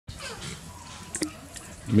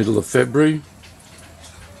Middle of February,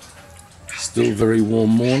 still very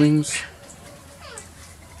warm mornings.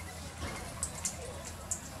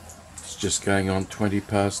 It's just going on 25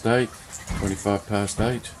 past 8.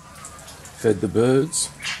 Fed the birds,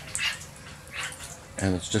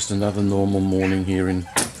 and it's just another normal morning here in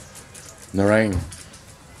Nerang.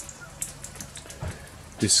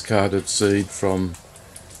 Discarded seed from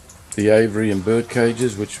the aviary and bird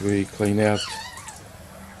cages, which we clean out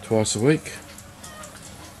twice a week.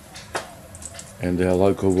 And our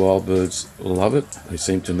local wild birds love it. They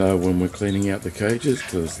seem to know when we're cleaning out the cages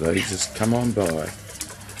because they just come on by.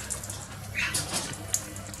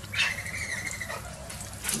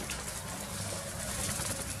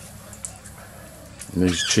 And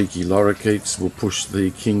these cheeky lorikeets will push the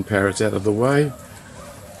king parrots out of the way.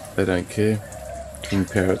 They don't care. King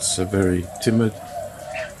parrots are very timid.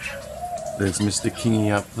 There's Mr.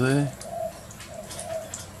 Kingy up there.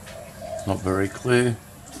 Not very clear.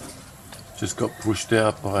 Just got pushed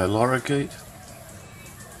out by a lorikeet.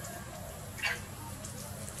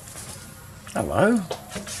 Hello.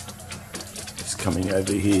 He's coming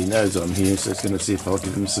over here. He knows I'm here, so he's going to see if I'll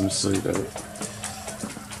give him some seed.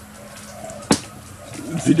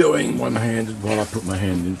 Videoing one-handed while I put my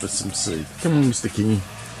hand in for some seed. Come on, Mr. Kingy.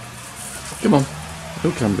 Come on.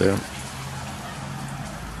 He'll come down.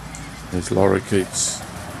 There's lorikeets.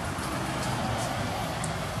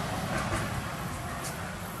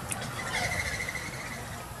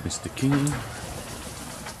 Mr. Kingy.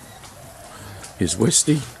 Here's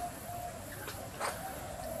Westy.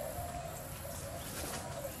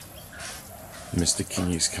 Mr.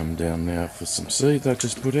 Kingy's come down now for some seed I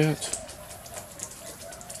just put out.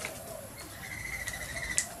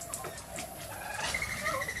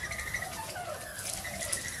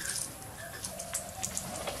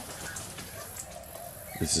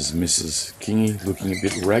 This is Mrs. Kingy, looking a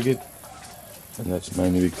bit ragged. And that's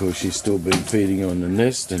mainly because she's still been feeding on the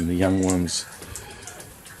nest, and the young ones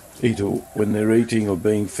eat, or when they're eating or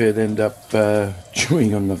being fed, end up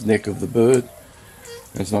chewing on the neck of the bird.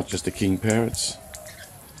 And it's not just the king parrots.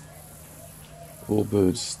 All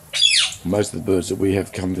birds, most of the birds that we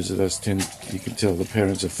have come visit us, you can tell the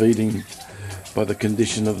parents are feeding by the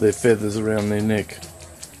condition of their feathers around their neck.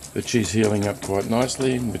 But she's healing up quite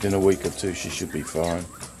nicely, and within a week or two she should be fine.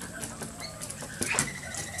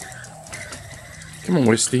 Come on,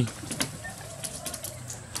 Westy.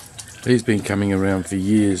 He's been coming around for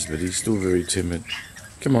years, but he's still very timid.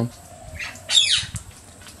 Come on.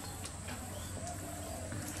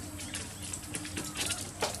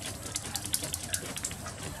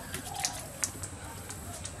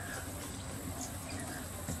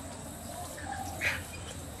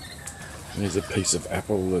 There's a piece of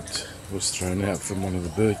apple that was thrown out from one of the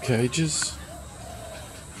bird cages.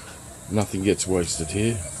 Nothing gets wasted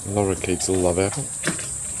here. Lorikeets will love apple.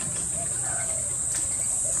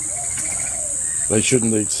 They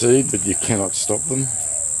shouldn't eat seed, but you cannot stop them.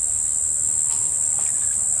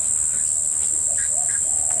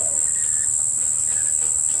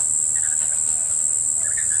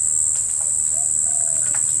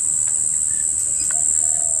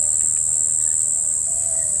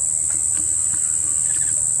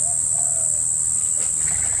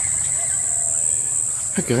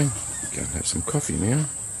 Okay, go and have some coffee now.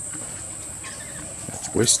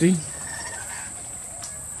 That's Westy.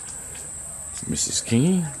 It's Mrs.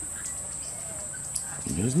 Kingy.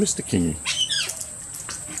 And here's Mr. Kingy.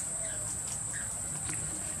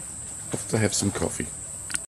 Off to have some coffee.